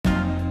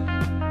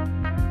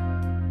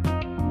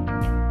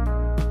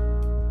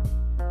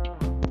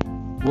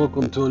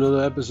Welcome to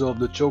another episode of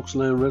the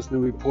Chokeslam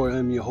Wrestling Report.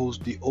 I'm your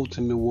host, the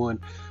Ultimate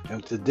One,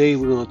 and today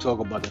we're going to talk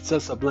about the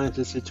Tessa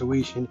Blanchard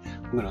situation.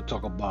 We're going to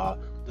talk about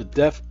the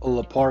death of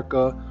La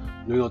Parka.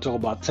 We're going to talk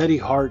about Teddy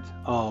Hart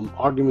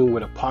arguing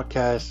with a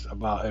podcast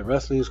about a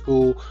wrestling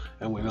school,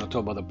 and we're going to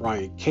talk about the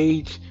Brian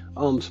Cage.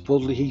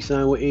 Supposedly he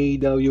signed with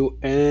AEW,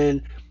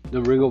 and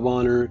the Ring of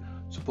Honor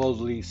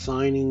supposedly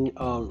signing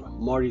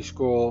Marty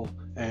Scurll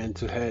and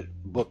to head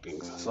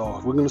bookings.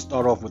 So we're going to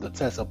start off with the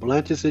Tessa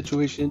Blanchard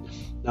situation.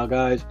 Now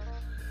guys,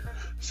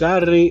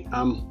 Saturday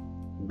I'm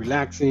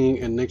relaxing,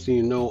 and next thing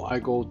you know, I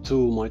go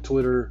to my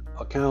Twitter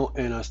account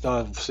and I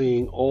start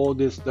seeing all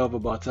this stuff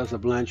about Tessa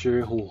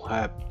Blanchard, who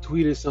had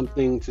tweeted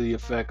something to the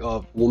effect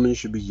of women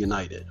should be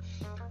united.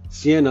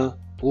 Sienna,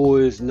 who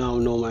is now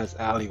known as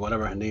Ali,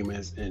 whatever her name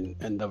is in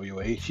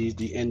NWA, she's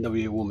the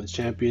NWA Women's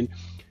Champion,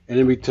 and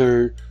in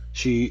return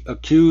she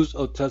accused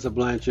of Tessa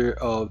Blanchard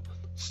of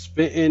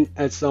spitting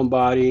at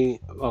somebody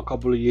a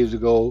couple of years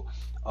ago,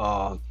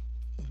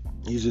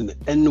 using the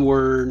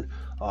N-word.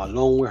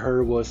 Along with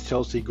her was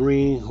Chelsea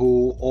Green,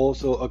 who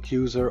also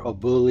accused her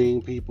of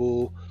bullying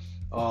people.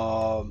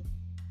 I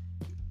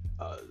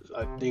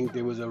think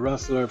there was a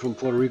wrestler from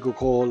Puerto Rico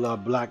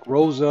called Black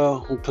Rosa,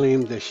 who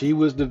claimed that she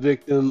was the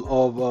victim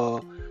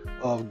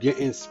of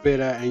getting spit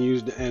at and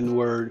used the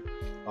N-word.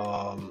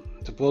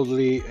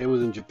 Supposedly it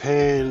was in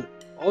Japan.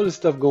 All this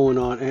stuff going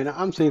on, and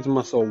I'm saying to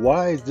myself,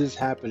 why is this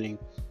happening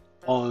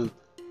on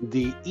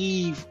the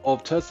eve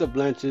of Tessa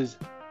Blanchard's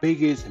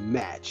biggest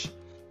match?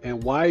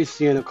 And why is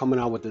Sienna coming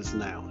out with this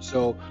now?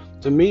 So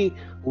to me,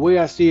 the way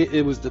I see it,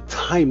 it was the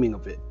timing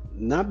of it.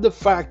 Not the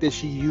fact that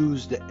she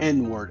used the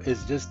N-word,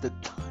 it's just the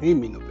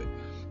timing of it.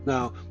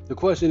 Now, the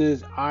question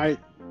is, I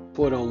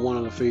put on one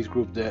of the face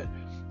group that,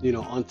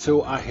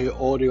 until I hear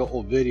audio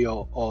or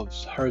video of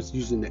her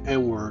using the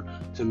N-word,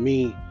 to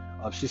me,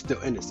 she's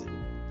still innocent.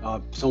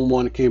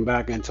 Someone came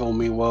back and told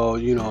me, well,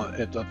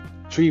 if the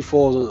tree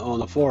falls on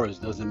the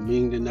forest, doesn't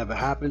mean it never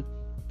happened.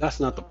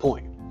 That's not the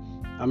point.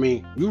 I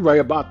mean, you're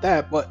right about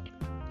that, but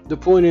the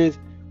point is,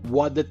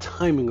 what the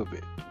timing of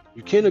it.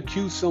 You can't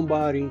accuse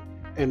somebody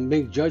and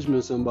make judgment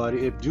on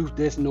somebody if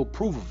there's no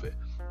proof of it.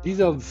 These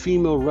are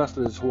female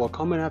wrestlers who are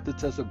coming after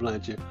Tessa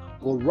Blanchard.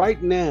 Well,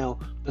 right now,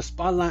 the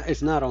spotlight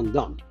is not on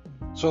them.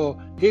 So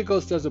here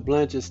goes Tessa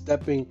Blanchard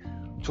stepping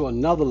to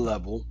another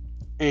level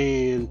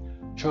and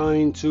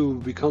trying to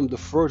become the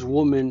first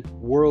woman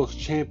world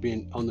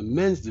champion on the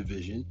men's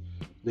division,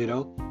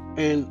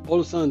 and all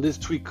of a sudden this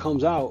tweet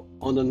comes out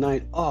on the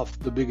night of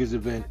the biggest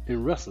event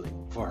in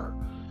wrestling for her.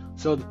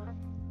 So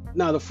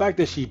now the fact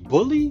that she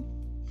bullied,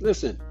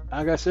 listen,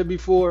 like I said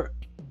before,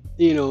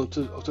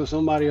 to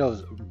somebody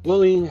else,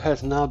 bullying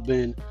has not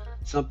been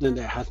something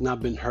that has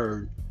not been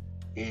heard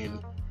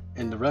in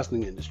the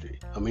wrestling industry.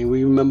 I mean,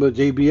 we remember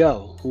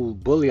JBL, who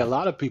bullied a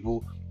lot of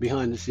people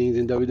behind the scenes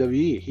in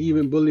WWE. He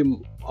even bullied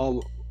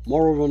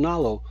Mauro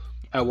Ronaldo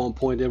at one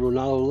point. That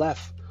Ronaldo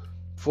left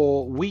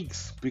for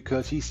weeks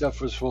because he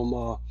suffers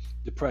from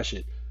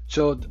depression.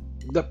 So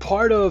the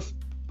part of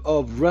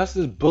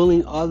wrestlers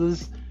bullying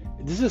others,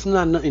 this is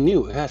not nothing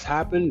new. It has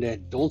happened. They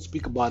don't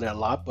speak about it a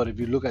lot, but if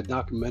you look at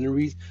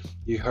documentaries,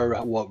 you heard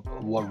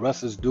what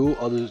wrestlers do.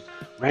 Others,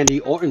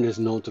 Randy Orton is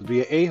known to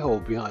be an a-hole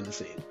behind the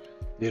scenes.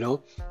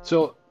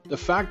 So the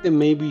fact that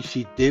maybe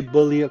she did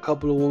bully a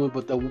couple of women,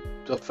 but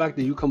the fact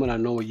that you come and I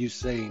know what you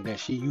saying that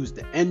she used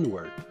the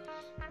N-word,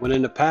 when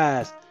in the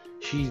past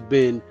she's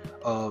been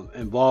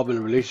involved in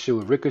a relationship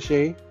with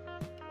Ricochet.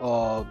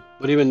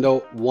 But even though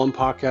one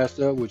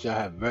podcaster, which I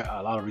have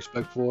a lot of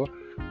respect for,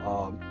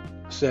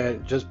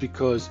 said just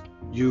because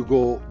you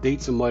go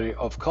date somebody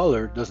of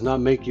color does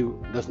not make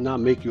you a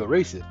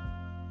racist.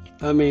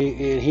 I mean,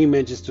 and he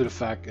mentions to the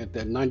fact that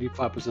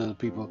 95% of the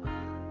people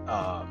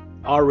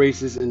are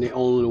racist in their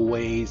own little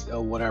ways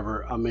or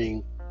whatever. I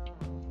mean,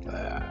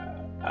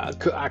 I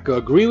could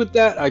agree with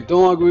that. I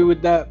don't agree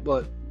with that,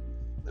 but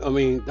I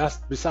mean, that's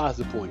besides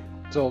the point.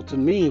 So to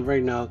me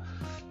right now,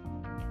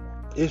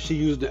 if she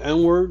used the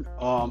N-word,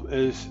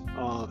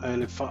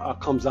 and if it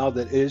comes out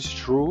that it's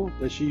true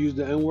that she used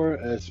the N-word,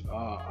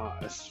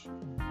 this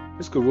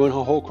could ruin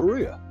her whole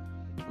career.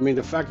 I mean,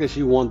 the fact that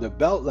she won the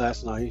belt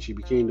last night, she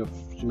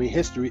made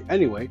history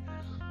anyway.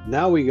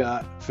 Now we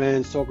got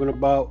fans talking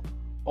about,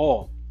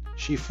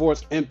 she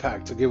forced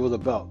Impact to give her the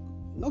belt.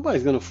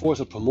 Nobody's gonna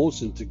force a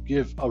promotion to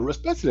give,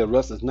 especially a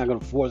wrestler's not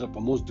gonna force a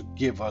promotion to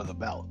give her the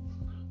belt.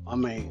 I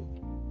mean,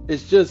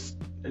 it's just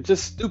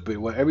stupid.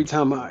 Where every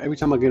time I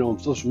get on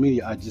social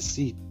media, I just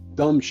see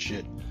dumb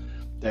shit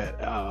that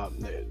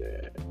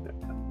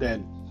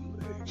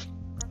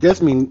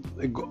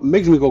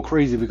makes me go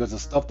crazy because of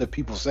stuff that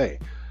people say.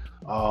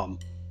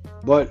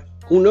 But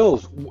who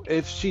knows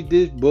if she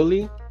did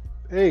bully?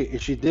 Hey,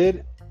 if she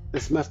did,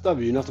 it's messed up.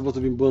 You're not supposed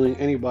to be bullying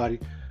anybody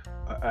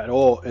at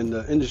all in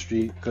the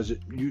industry, because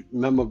you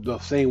remember the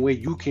same way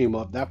you came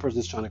up, that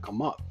person's trying to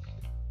come up.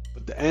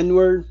 But the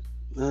N-word,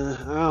 I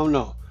don't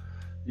know.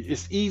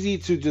 It's easy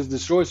to just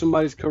destroy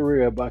somebody's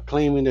career by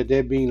claiming that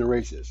they're being a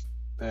racist.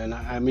 And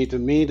I mean, to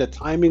me, the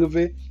timing of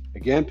it,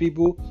 again,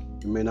 people,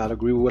 you may not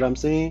agree with what I'm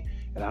saying.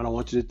 And I don't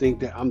want you to think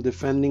that I'm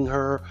defending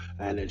her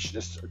and it's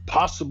just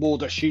possible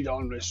that she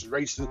on this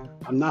racist.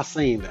 I'm not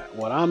saying that.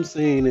 What I'm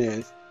saying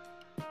is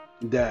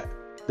that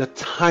the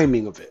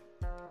timing of it.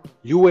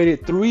 You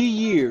waited 3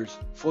 years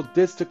for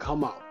this to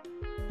come out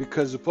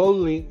because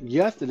supposedly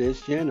yesterday,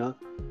 Shanna,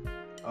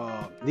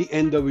 the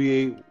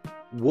NWA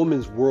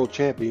Women's World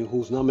Champion,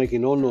 who's not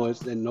making no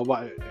noise, and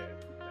nobody,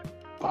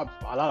 a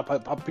lot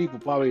of people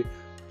probably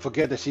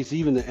forget that she's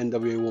even the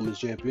NWA Women's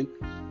Champion,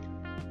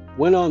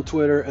 went on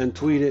Twitter and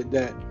tweeted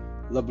that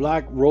La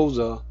Black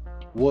Rosa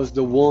was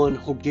the one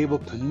who gave her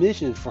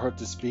permission for her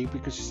to speak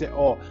because she said,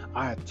 "Oh,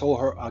 I had told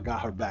her I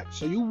got her back."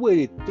 So you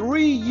waited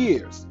 3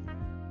 years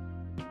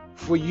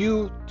for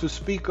you to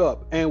speak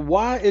up. And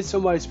why is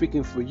somebody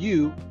speaking for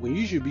you when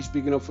you should be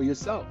speaking up for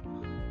yourself? You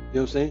know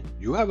what I'm saying?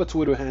 You have a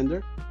Twitter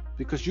handler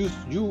because you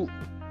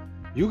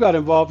got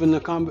involved in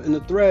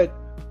the thread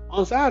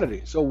on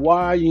Saturday. So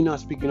why are you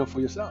not speaking up for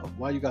yourself?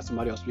 Why you got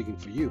somebody else speaking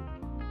for you?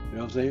 You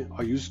know what I'm saying?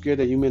 Are you scared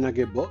that you may not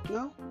get booked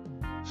now?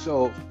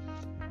 So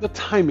the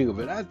timing of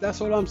it.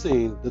 That's what I'm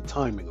saying. The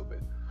timing of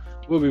it.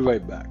 We'll be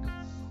right back.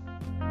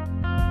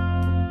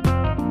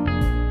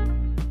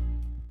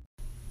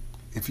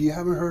 If you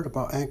haven't heard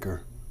about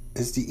Anchor,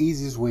 it's the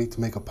easiest way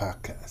to make a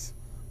podcast.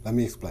 Let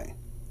me explain.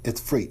 It's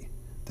free.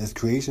 There's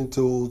creation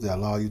tools that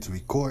allow you to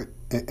record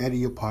and edit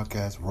your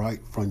podcast right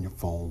from your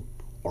phone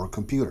or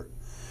computer.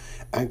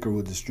 Anchor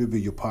will distribute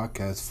your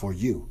podcast for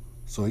you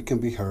so it can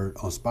be heard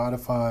on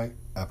Spotify,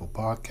 Apple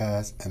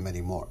Podcasts, and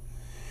many more.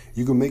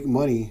 You can make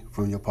money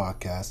from your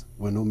podcast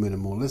with no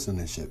minimal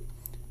listenership.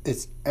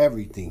 It's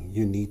everything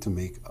you need to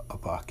make a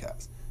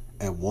podcast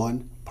in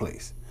one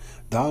place.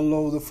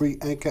 Download the free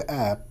Anchor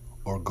app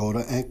or go to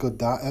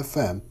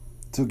anchor.fm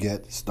to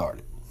get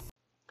started.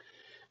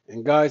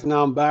 And guys,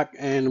 now I'm back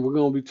and we're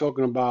going to be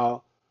talking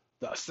about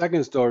the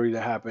second story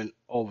that happened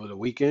over the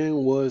weekend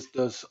was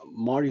this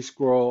Marty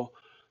Scurll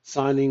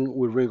signing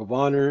with Ring of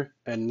Honor,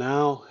 and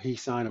now he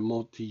signed a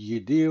multi-year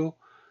deal.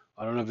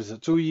 I don't know if it's a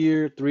 2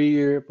 year, 3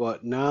 year,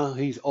 but now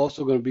he's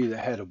also going to be the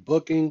head of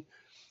booking,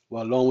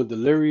 well, along with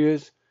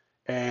Delirious,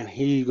 and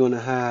he's going to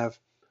have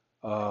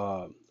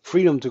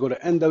freedom to go to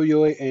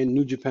NWA and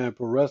New Japan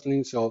Pro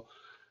Wrestling. So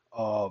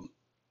um,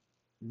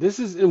 this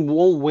is in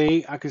one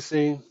way I could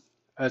say,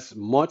 as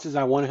much as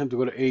I wanted him to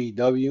go to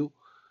AEW,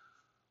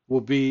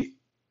 would be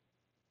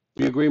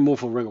a great move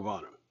for Ring of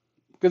Honor.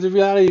 Because in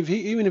reality,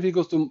 even if he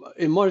goes to,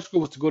 if Marty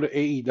Scurll was to go to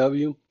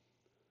AEW,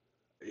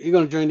 he's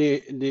gonna join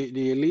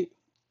the elite.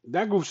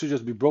 That group should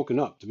just be broken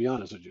up. To be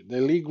honest with you, the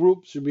elite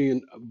group should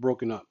be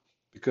broken up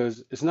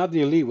because it's not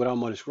the elite without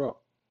Marty Scurll.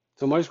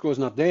 So Marty Scurll is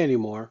not there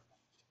anymore.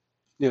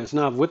 Yeah, it's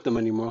not with them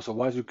anymore. So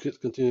why should you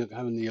continue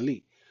having the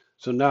elite?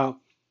 So now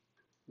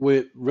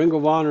with Ring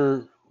of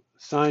Honor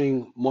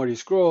signing Marty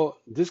Scurll,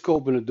 this could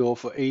open the door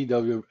for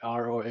AEW and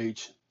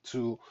ROH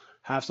to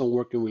have some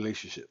working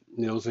relationship.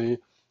 You know what I'm saying?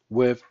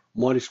 With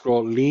Marty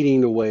Scurll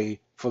leading the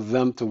way for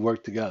them to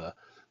work together.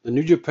 The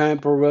New Japan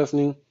Pro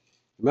Wrestling,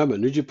 remember,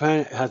 New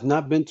Japan has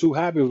not been too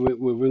happy with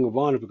Ring of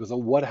Honor because of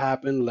what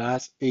happened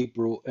last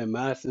April at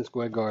Madison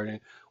Square Garden,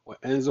 where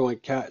Enzo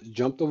and Kat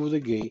jumped over the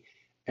gate,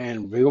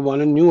 and Ring of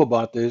Honor knew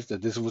about this,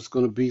 that this was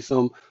going to be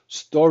some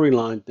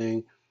storyline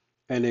thing,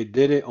 and they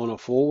did it on a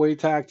four-way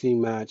tag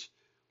team match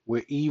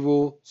with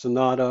Evil,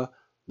 Sonata,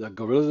 the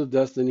Gorillas of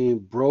Destiny,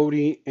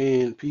 Brody,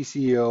 and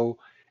PCO,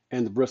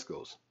 and the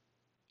Briscoes.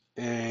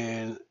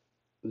 And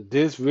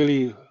this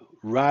really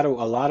rattled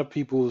a lot of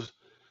people's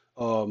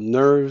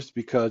nerves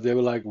because they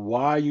were like,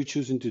 "Why are you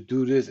choosing to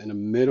do this in the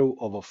middle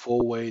of a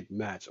four-way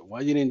match? Why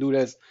you didn't do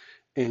this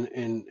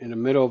in the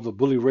middle of the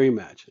Bully Ray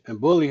match?"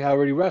 And Bully had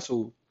already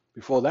wrestled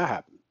before that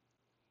happened.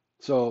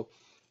 So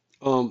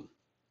um,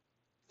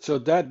 so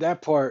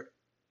that part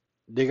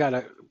they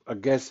gotta, I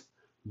guess,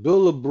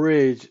 build a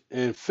bridge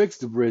and fix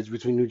the bridge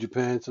between New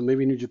Japan. So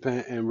maybe New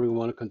Japan and Ring of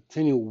Honor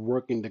continue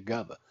working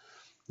together.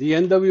 The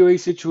NWA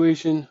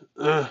situation,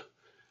 I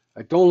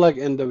don't like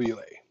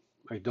NWA.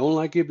 I don't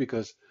like it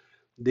because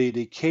they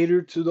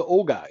cater to the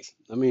old guys.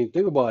 I mean,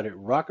 think about it.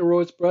 Rock and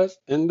Roll Express,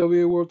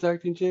 NWA World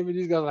Tag Team Champion,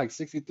 these guys are like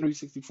 63,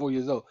 64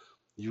 years old.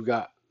 You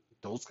got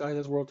those guys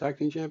as World Tag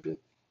Team Champion?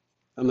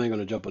 I'm not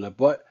gonna jump on that.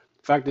 But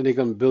the fact that they're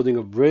gonna be building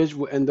a bridge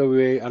with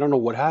NWA, I don't know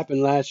what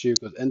happened last year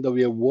because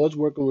NWA was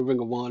working with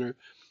Ring of Honor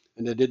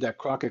and they did that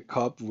Crockett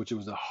Cup, which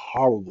was a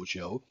horrible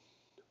show.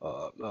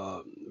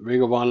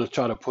 Ring of Honor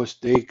tried to push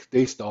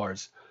they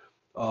stars,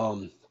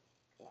 um,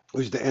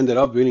 which they ended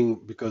up winning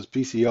because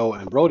PCO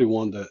and Brody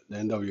won the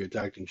NWA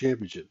Tag Team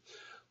Championship,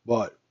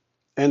 but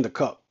and the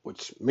cup,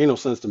 which made no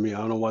sense to me. I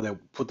don't know why they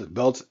put the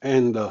belts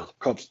and the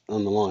cups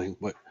on the line,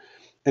 but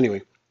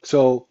anyway,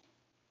 so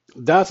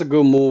that's a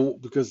good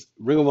move because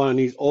Ring of Honor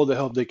needs all the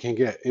help they can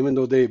get, even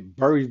though they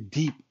buried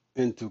deep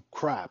into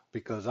crap.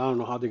 Because I don't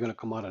know how they're gonna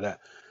come out of that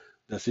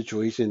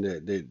situation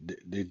that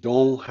they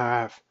don't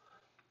have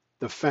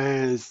the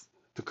fans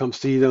to come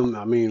see them.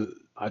 I mean,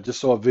 I just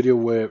saw a video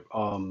where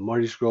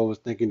Marty Scurll was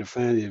thanking the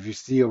fans. If you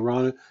see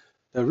around it,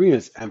 the arena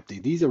is empty.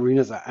 These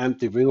arenas are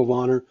empty. Ring of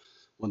Honor,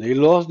 when they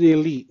lost the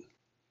Elite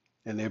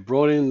and they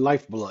brought in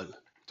Lifeblood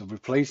to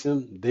replace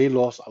him, they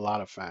lost a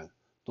lot of fans.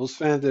 Those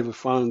fans that were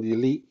following the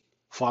elite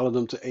followed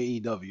them to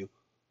AEW.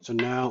 So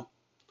now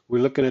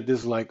we're looking at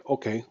this like,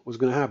 okay, what's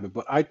going to happen?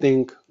 But I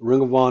think Ring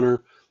of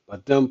Honor, by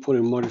them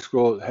putting Marty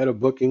Scurll head of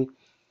booking,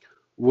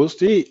 we'll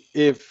see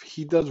if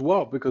he does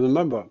well. Because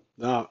remember,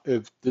 now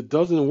if it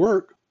doesn't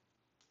work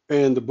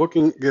and the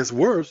booking gets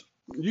worse,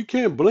 you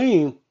can't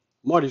blame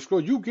Marty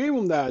Scurll. You gave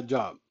him that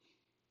job.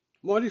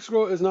 Marty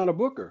Scurll is not a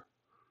booker.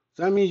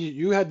 So that means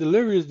you had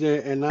deliveries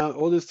there, and now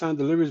all this time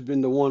delivery's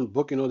been the one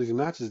booking all these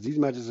matches. These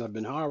matches have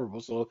been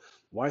horrible. So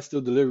why still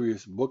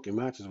deliveries booking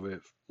matches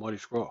with Marty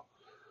Scurll?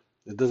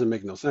 It doesn't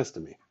make no sense to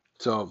me.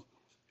 So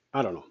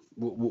I don't know.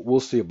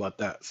 We'll see about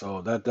that.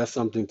 So that's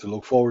something to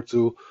look forward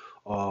to.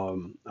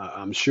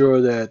 I'm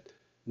sure that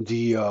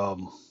the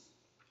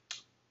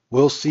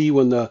we'll see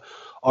when the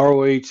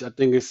ROH. I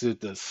think it's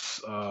at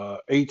this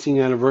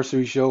 18th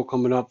anniversary show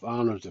coming up. I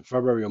don't know if it's in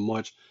February or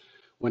March.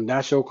 When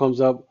that show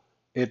comes up,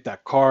 if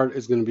that card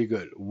is going to be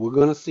good, we're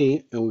gonna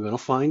see and we're gonna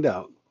find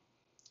out,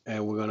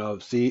 and we're gonna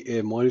see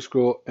if Marty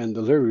Scurll and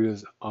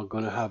Delirious are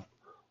gonna have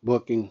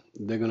booking.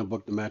 They're gonna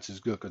book the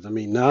matches good because I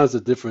mean now it's a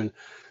different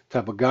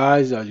type of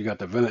guys. You got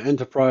the Villain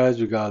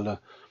Enterprise, you got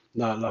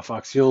La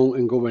Facción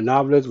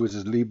Ingobernables, which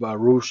is led by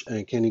Roosh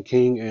and Kenny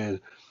King and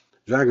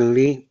Dragon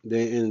Lee.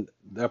 They in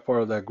that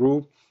part of that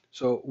group.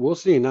 So we'll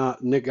see. Now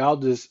Nick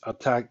Aldis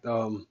attacked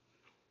who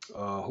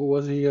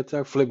was he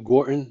attacked? Flip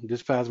Gordon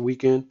this past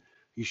weekend.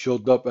 He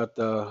showed up at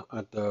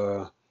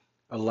the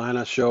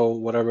Atlanta show,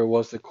 whatever it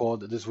was they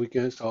called it this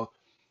weekend. So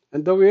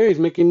and WA is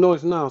making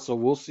noise now, so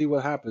we'll see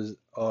what happens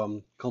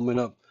coming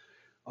up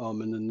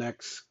in the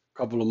next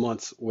couple of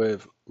months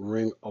with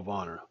Ring of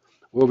Honor.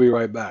 We'll be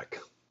right back.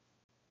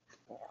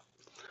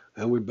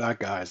 And we're back,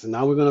 guys. And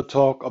now we're going to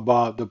talk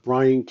about the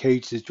Brian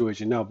Cage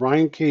situation. Now,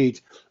 Brian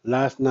Cage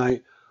last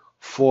night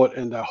fought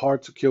in the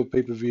Hard to Kill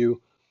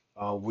pay-per-view,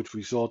 which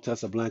we saw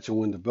Tessa Blanchard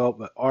win the belt,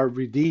 but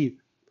RVD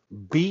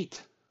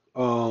beat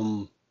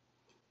um,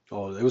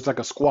 oh, it was like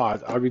a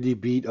squad.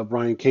 RVD beat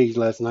Brian Cage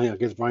last night. I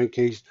guess Brian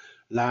Cage's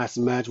last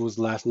match was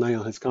last night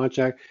on his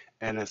contract.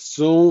 And as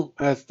soon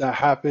as that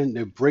happened,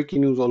 the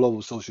breaking news all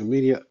over social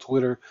media,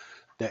 Twitter,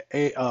 that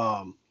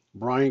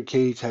Brian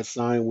Cage had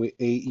signed with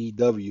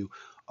AEW.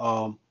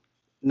 Um,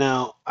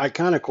 Now, I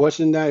kind of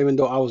questioned that, even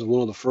though I was one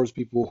of the first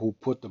people who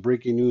put the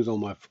breaking news on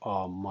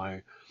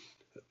my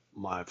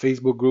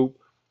Facebook group.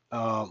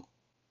 Um,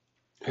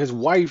 his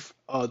wife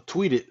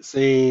tweeted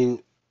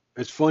saying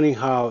it's funny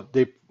how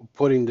they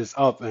putting this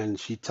up, and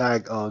she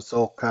tagged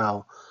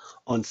SoCal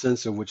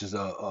Uncensored, which is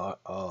a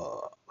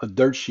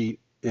dirt sheet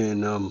in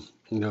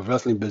the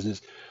wrestling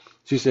business.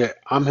 She said,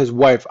 "I'm his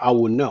wife. I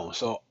will know."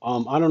 So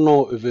I don't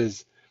know if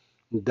it's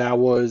that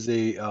was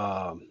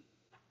a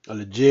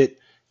legit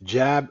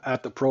jab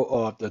at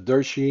the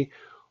dirt sheet,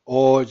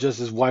 or just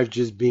his wife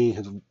just being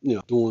his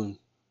doing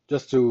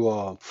just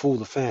to fool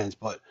the fans,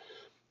 but.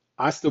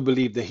 I still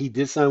believe that he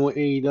did sign with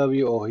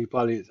AEW, or he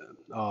probably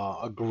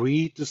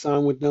agreed to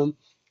sign with them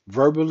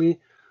verbally.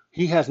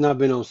 He has not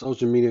been on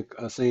social media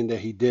saying that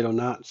he did or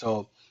not,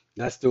 so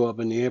that's still up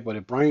in the air. But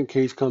if Brian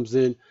Cage comes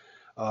in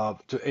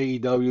to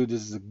AEW,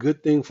 this is a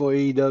good thing for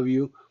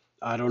AEW.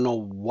 I don't know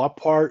what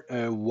part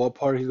he's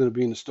going to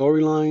be in the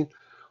storyline.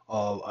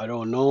 I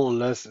don't know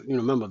unless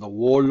remember the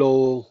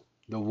Warlow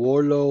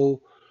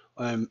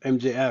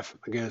MJF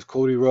against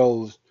Cody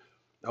Rhodes.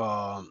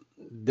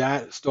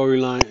 That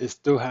storyline is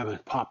still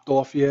haven't popped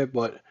off yet,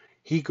 but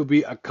he could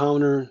be a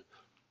counter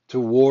to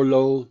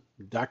Warlow.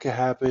 That could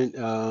happen.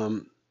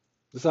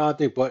 That's how I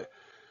think. But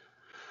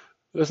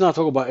let's not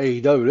talk about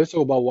AEW. Let's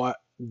talk about what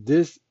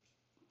this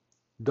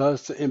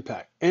does to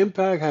Impact.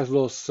 Impact has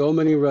lost so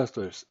many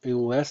wrestlers in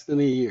less than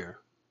a year,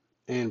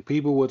 and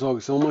people were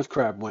talking so much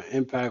crap when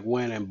Impact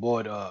went and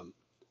bought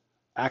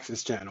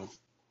Access Channel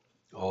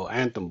or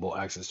Anthem bought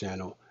Access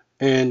Channel.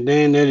 And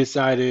then they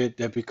decided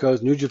that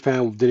because New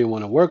Japan didn't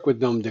want to work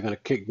with them, they're gonna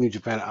kick New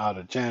Japan out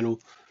of the channel.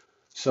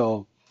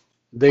 So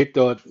they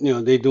thought,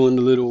 they doing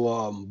the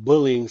little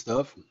bullying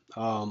stuff.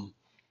 Um,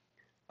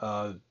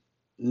 uh,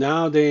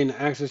 Now they're in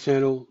the Access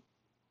Channel.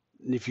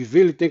 If you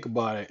really think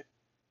about it,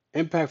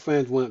 Impact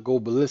fans won't go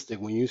ballistic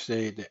when you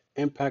say that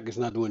Impact is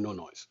not doing no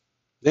noise.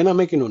 They're not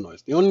making no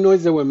noise. The only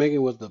noise they were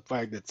making was the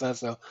fact that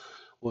Tessa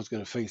was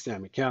going to face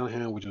Sami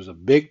Callihan, which was a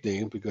big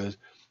thing because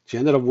she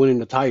ended up winning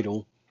the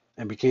title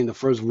and became the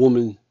first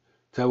woman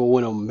to ever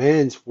win a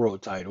men's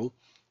world title.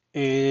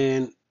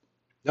 And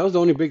that was the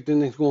only big thing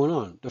that's going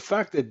on. The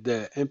fact that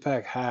the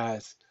Impact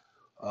has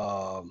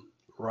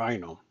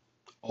Rhino,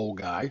 old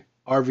guy,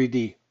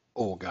 RVD,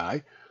 old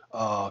guy,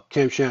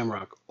 Ken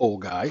Shamrock,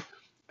 old guy.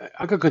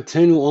 I could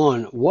continue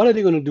on. What are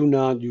they going to do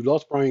now? You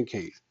lost Brian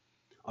Cage.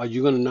 Are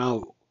you going to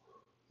now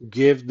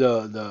give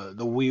the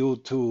wheel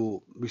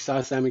to,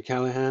 besides Sammy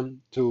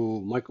Callahan,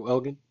 to Michael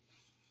Elgin?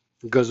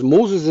 Because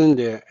Moose is in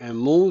there, and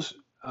Moose,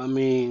 I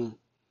mean,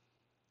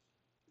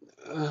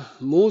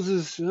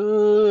 Moses,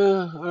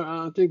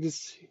 I think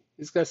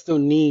this guy still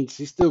needs.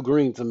 He's still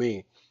green to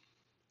me,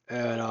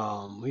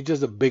 and he's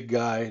just a big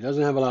guy.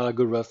 Doesn't have a lot of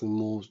good wrestling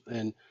moves,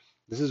 and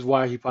this is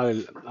why he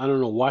probably I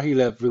don't know why he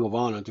left Ring of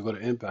Honor to go to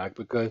Impact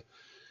because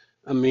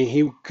I mean,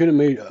 he could have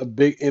made a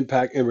big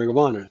impact in Ring of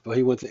Honor, but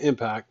he went to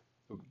Impact,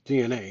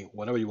 TNA,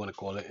 whatever you want to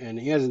call it, and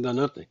he hasn't done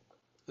nothing.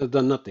 He's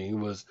done nothing. He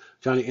was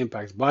Johnny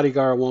Impact's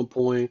bodyguard at one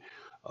point.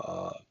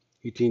 Uh,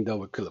 he teamed up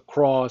with Killer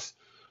Cross.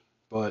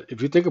 But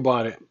if you think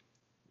about it,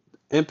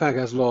 Impact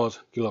has lost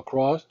Killer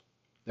Cross.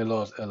 They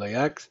lost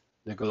LAX.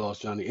 They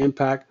lost Johnny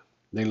Impact.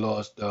 They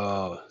lost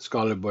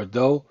Scarlett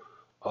Bordeaux.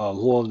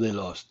 Who else they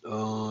lost?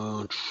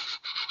 Uh,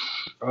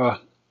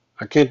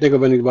 I can't think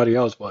of anybody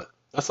else, but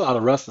that's a lot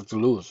of wrestlers to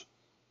lose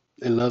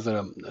in less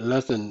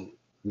than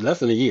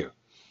a year.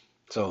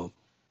 So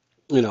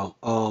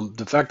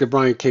the fact that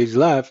Brian Cage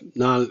left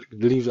now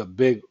leaves a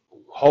big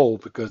hole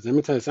because let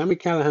me tell you, Sammy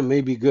Callahan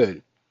may be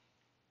good,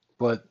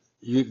 but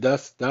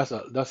that's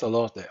a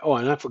loss there. Oh,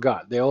 and I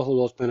forgot they also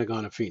lost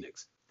Pentagon and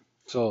Phoenix,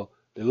 so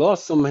they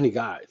lost so many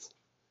guys,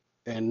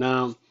 and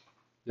now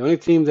the only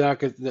team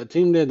the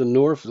team there, the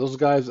North, those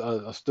guys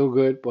are still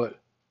good, but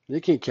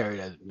they can't carry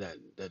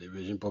that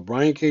division. But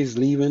Brian Cage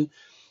leaving,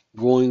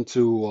 going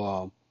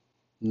to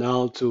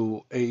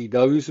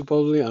AEW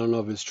supposedly. I don't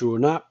know if it's true or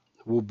not.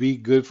 Will be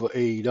good for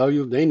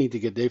AEW. They need to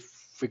get their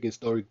freaking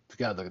story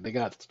together. They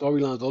got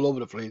storylines all over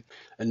the place,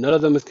 and none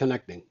of them is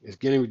connecting. It's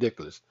getting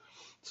ridiculous.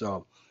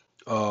 So,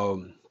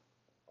 um,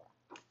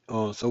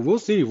 so we'll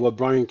see what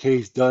Brian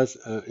Cage does.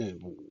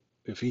 And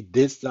if he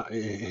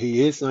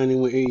is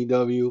signing with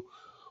AEW.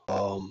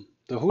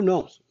 So who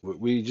knows?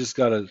 We just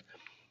gotta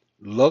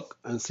look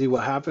and see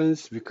what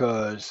happens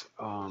because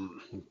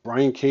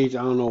Brian Cage.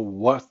 I don't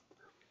know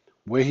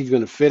where he's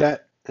gonna fit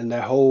at in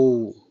that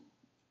whole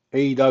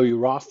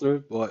AEW roster,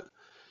 but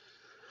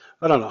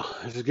I don't know.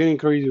 It's just getting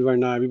crazy right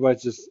now.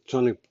 Everybody's just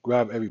trying to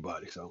grab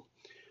everybody. So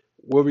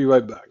we'll be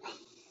right back.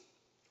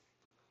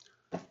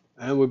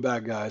 And we're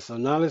back, guys. So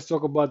now let's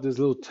talk about this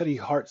little Teddy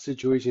Hart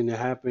situation that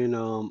happened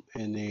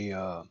in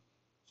the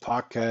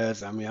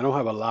podcast. I mean, I don't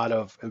have a lot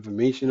of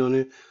information on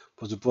it,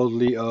 but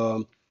supposedly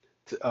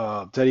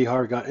Teddy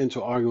Hart got into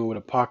an argument with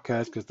a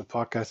podcast because the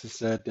podcast has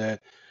said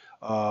that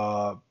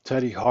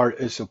Teddy Hart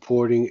is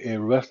supporting a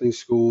wrestling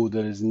school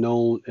that is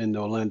known in the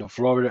Orlando,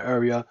 Florida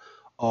area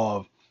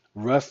of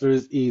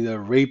wrestlers either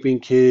raping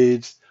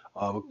kids,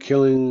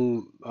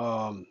 killing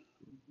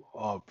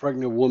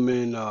pregnant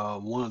woman.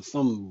 One of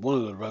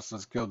the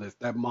wrestlers killed his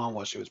stepmom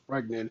while she was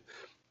pregnant.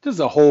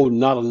 There's a whole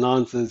lot of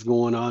nonsense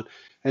going on.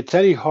 And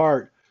Teddy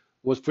Hart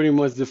was pretty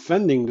much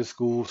defending the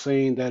school,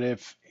 saying that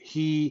if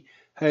he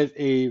has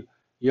a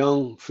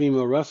young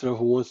female wrestler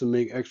who wants to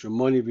make extra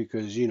money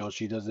because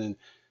she doesn't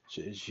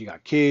she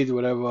got kids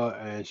whatever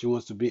and she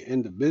wants to be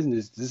in the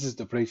business, this is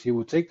the place he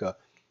will take her.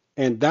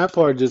 And that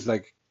part just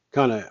like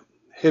kind of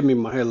hit me in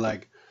my head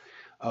like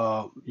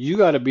you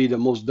got to be the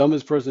most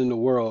dumbest person in the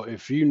world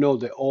if you know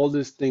that all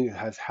this thing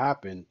has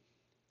happened,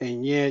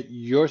 and yet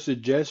your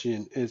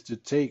suggestion is to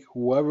take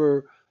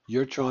whoever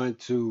you're trying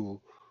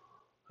to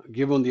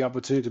give them the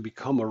opportunity to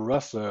become a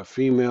wrestler,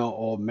 female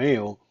or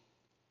male,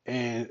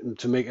 and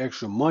to make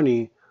extra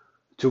money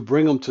to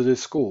bring them to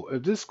this school.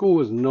 If this school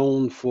is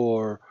known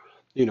for,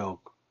 you know,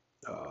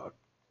 uh,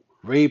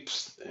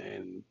 rapes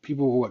and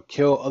people who have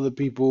killed other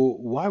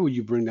people, why would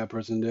you bring that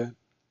person there?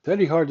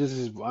 Teddy Hart, this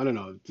is, I don't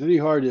know. Teddy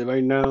Hart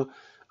right now,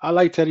 I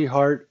like Teddy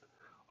Hart.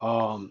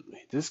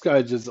 This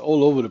guy just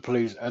all over the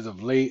place as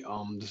of late.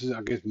 This is,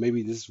 I guess,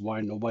 maybe this is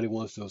why nobody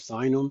wants to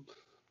sign him.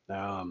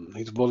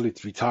 He's supposedly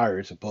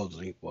retired,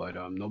 supposedly, but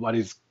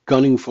nobody's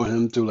gunning for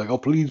him to like, oh,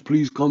 please,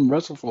 please come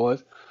wrestle for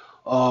us.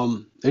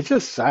 It's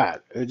just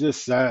sad. It's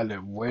just sad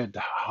that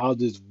how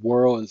this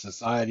world and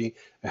society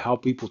and how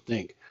people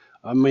think.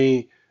 I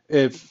mean,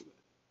 if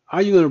how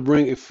you gonna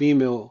bring a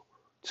female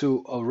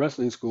to a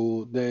wrestling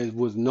school that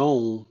was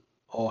known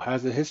or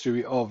has a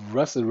history of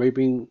wrestling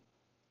raping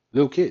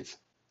little kids?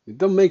 It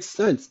doesn't make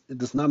sense. It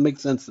does not make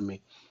sense to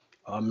me.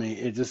 I mean,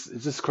 it's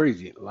just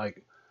crazy.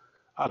 Like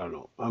I don't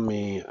know. I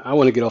mean, I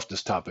want to get off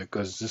this topic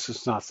because this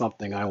is not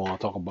something I want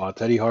to talk about.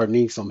 Teddy Hart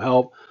needs some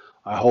help.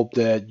 I hope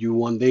that you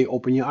one day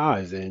open your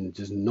eyes and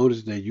just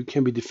notice that you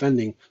can't be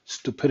defending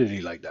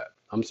stupidity like that.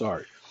 I'm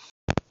sorry.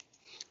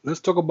 Let's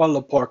talk about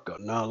La Parka.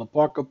 Now, La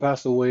Parka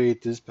passed away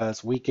this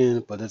past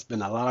weekend, but there's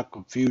been a lot of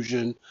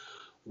confusion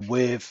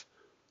with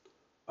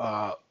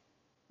uh,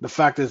 the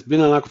fact that it's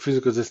been a lot of confusion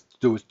because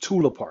there was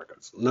two La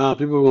Parkas. Now,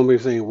 people are going to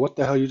be saying, what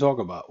the hell are you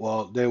talking about?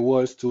 Well, there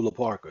was two La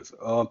Parkas.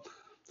 The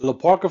La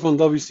Parka from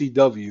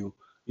WCW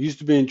used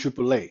to be in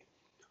AAA.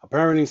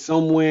 Apparently,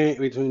 somewhere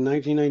between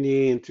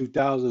 1998 and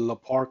 2000, La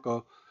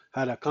Parka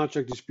had a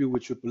contract dispute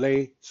with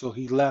AAA, so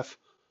he left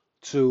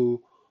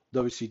to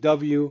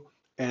WCW,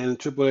 and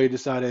AAA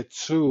decided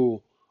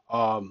to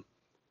um,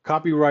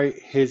 copyright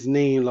his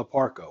name La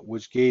Parka,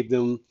 which gave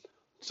them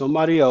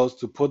somebody else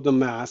to put the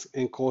mask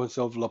and call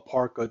himself La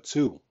Parka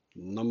 2,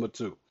 number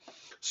 2.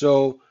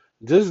 So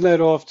this led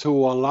off to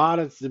a lot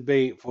of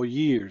debate for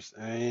years,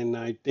 and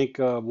I think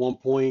at one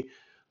point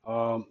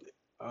um,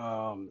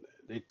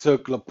 they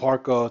took La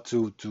Parka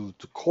to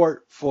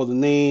court for the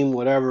name,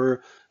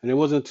 whatever, and it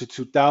wasn't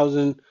until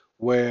 2000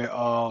 where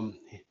La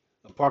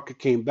Parka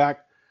came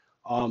back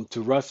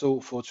to wrestle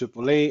for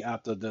AAA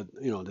after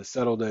they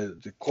settled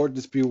the court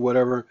dispute,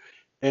 whatever,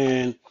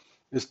 and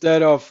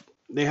Instead of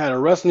they had a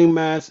wrestling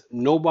match,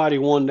 nobody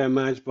won that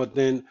match, but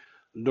then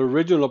the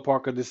original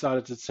Parker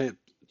decided to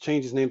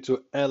change his name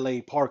to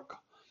L.A. Park.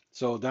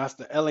 So that's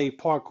the L.A.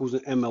 Park who's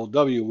an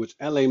MLW, which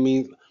L.A.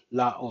 means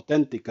La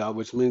Auténtica,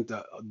 which means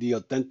the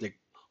authentic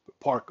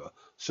Parker.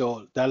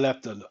 So that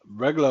left the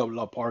regular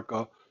La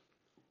Parker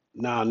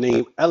now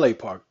named LA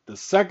Park. The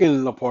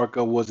second La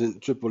Parca was in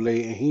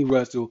AAA, and he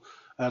wrestled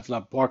as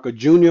La Parca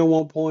Jr. at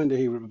one point. Then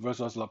he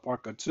wrestled as La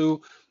Parca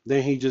 2.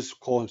 Then he just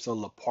called himself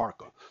La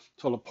Parca.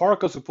 So La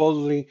Parca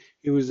supposedly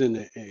he was in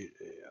the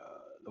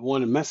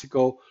one in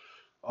Mexico.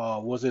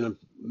 Was in a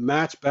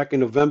match back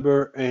in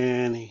November,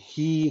 and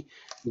he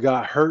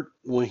got hurt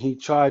when he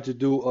tried to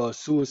do a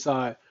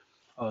suicide,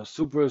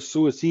 super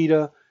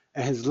suicida,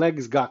 and his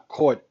legs got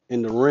caught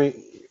in the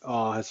ring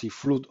as he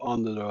flew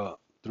under the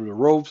through the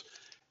ropes,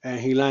 and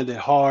he landed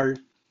hard.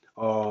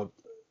 Uh,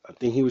 I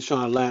think he was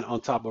trying to land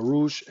on top of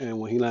Rouge, and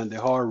when he landed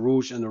hard,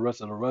 Rouge and the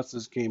rest of the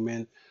wrestlers came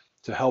in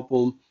to help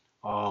him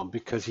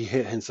because he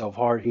hit himself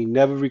hard. He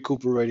never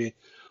recuperated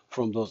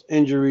from those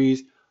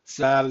injuries.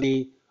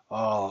 Sadly,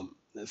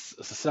 it's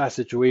a sad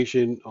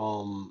situation. I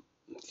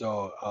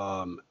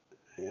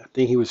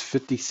think he was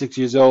 56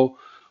 years old.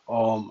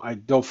 I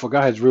don't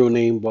forgot his real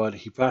name, but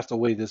he passed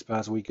away this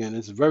past weekend.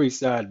 It's very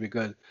sad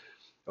because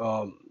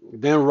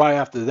then right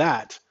after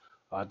that,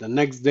 the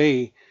next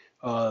day,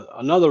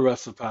 another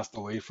wrestler passed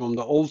away from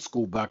the old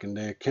school back in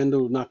there,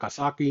 Kendo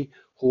Nakasaki,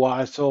 who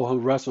I saw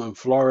him wrestle in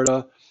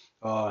Florida.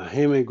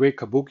 Him and Great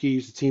Kabuki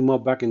used to team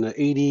up back in the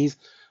 80s.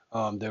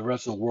 They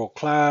wrestled world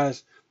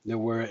class. They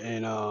were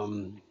in,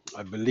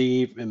 I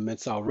believe, in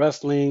Mid-South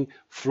Wrestling,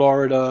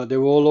 Florida. They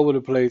were all over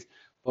the place.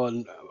 But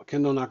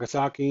Kendo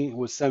Nakasaki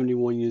was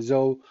 71 years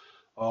old.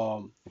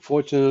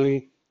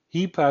 Unfortunately,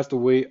 he passed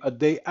away a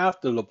day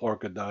after La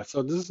Parca died.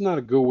 So this is not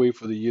a good way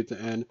for the year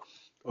to end.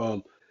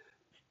 Um,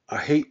 I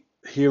hate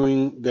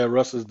hearing that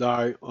wrestlers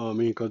die. I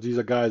mean, because these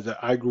are guys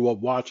that I grew up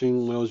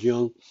watching when I was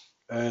young,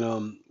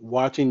 and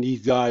watching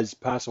these guys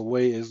pass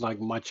away is like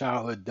my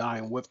childhood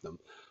dying with them.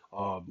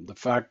 The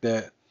fact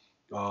that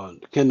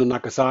Kendo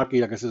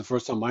Nakasaki, like I said, the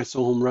first time I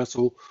saw him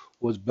wrestle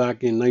was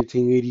back in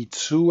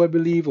 1982, I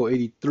believe, or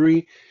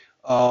 83.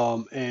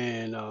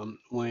 And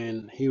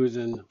when he was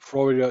in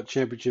Florida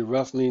Championship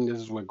Wrestling, this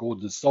is when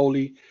Golden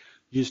Soley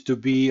used to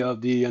be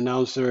the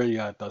announcer. You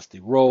had Dusty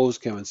Rhodes,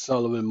 Kevin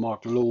Sullivan,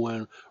 Mark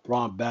Lewin,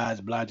 Ron Bass,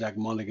 Blackjack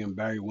Mulligan,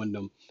 Barry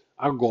Windham.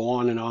 I will go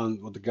on and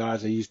on with the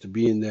guys that used to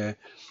be in there.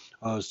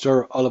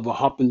 Sir Oliver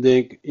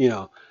Hoppendink, you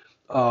know.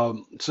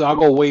 So I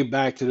go way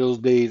back to those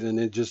days, and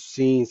then just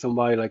seeing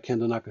somebody like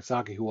Kendo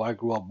Nakasaki, who I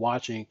grew up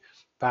watching,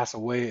 pass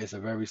away is a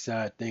very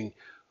sad thing.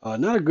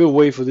 Not a good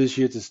way for this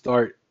year to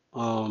start.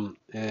 And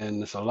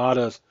there's a lot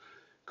of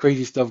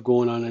crazy stuff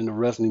going on in the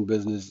wrestling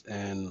business,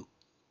 and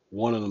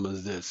one of them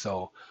is this.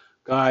 So,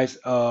 guys,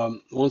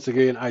 once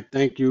again, I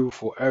thank you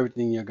for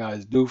everything you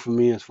guys do for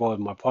me as far as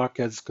my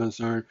podcast is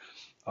concerned.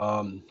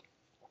 Um,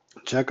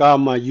 Check out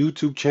my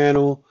YouTube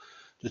channel,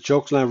 the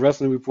Chokeslam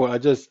Wrestling Report. I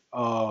just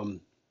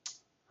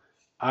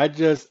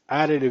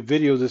added a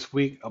video this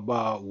week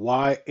about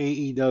why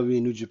AEW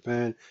and New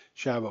Japan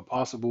should have a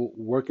possible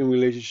working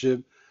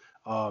relationship.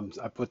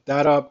 I put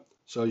that up,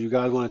 so you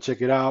guys want to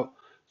check it out.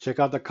 Check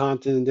out the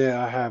content in there.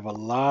 I have a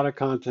lot of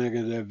content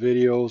in there,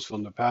 videos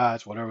from the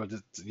past, whatever.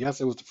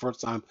 Yes, it was the first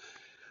time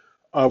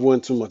I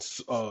went to my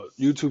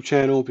YouTube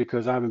channel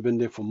because I haven't been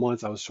there for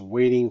months. I was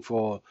waiting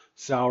for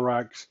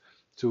Salrax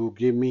to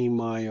give me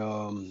my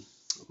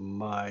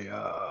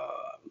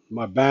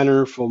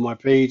banner for my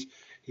page.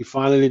 He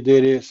finally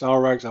did it.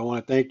 Salrax, I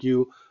want to thank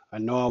you. I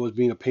know I was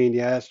being a pain in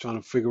the ass trying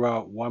to figure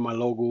out why my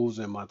logos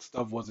and my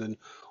stuff wasn't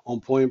on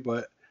point,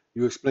 but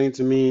you explained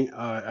to me.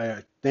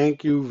 I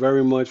thank you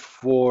very much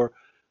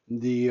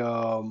the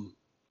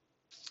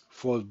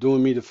for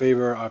doing me the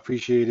favor. I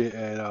appreciate it,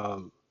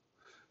 and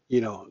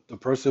the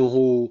person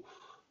who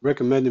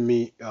recommended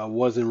me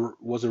wasn't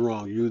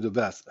wrong. You're the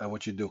best at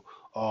what you do.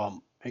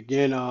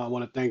 Again, I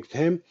want to thank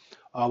him.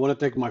 I want to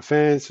thank my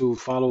fans who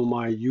follow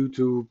my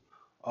YouTube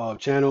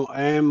channel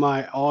and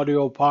my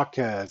audio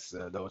podcast,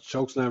 the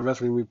Chokeslam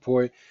Wrestling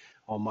Report,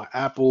 on my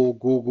Apple,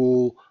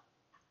 Google,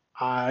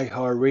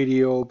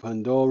 iHeartRadio,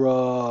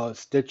 Pandora,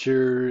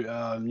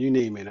 Stitcher, you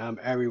name it. I'm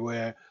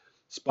everywhere.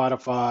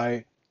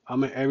 Spotify.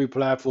 I'm in every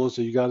platform.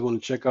 So you guys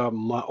want to check out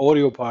my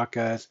audio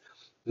podcast.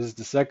 This is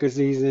the second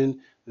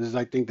season. This is,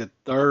 I think, the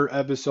third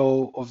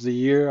episode of the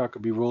year. I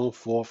could be wrong.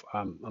 Fourth.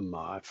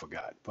 I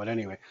forgot. But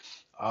anyway,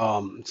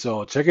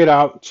 so check it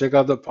out. Check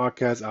out the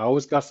podcast. I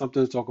always got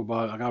something to talk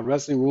about. I got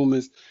wrestling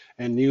rumors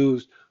and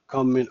news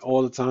coming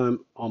all the time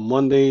on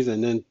Mondays,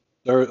 and then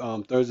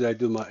Thursday, I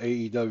do my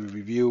AEW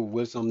review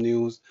with some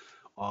news.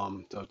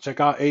 So check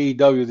out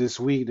AEW this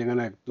week. They're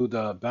gonna do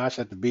the Bash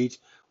at the Beach.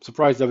 I'm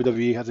surprised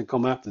WWE hasn't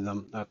come after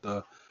them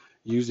after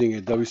using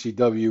a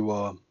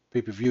WCW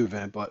pay-per-view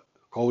event, but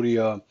Cody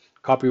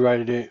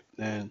copyrighted it,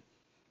 and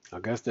I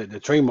guess they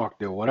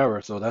trademarked it or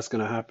whatever. So that's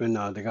gonna happen.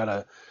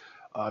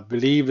 I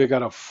believe they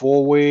got a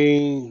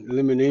four-way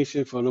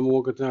elimination for number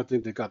one contender. I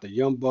think they got the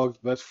Young Bucks,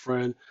 Best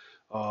Friend,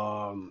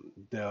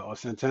 The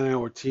Santana and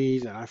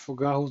Ortiz, and I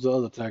forgot who's the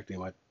other tag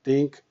team. I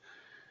think it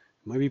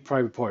might be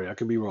Private Party. I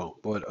could be wrong,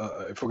 but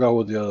I forgot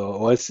what the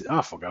other.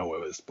 I forgot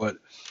what it was, but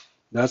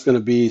that's going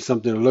to be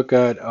something to look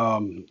at.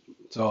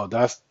 So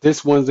that's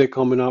this Wednesday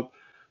coming up.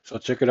 So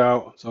check it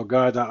out. So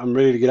guys, I'm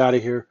ready to get out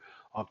of here.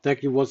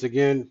 Thank you once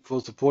again for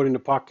supporting the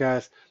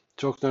podcast,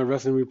 Chokeslam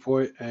Wrestling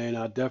Report, and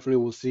I definitely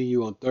will see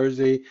you on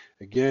Thursday.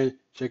 Again,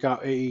 check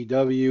out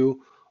AEW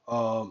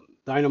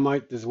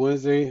Dynamite this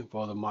Wednesday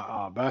for the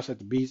Bash at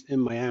the Beach in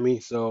Miami.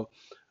 So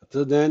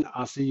until then,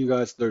 I'll see you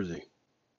guys Thursday.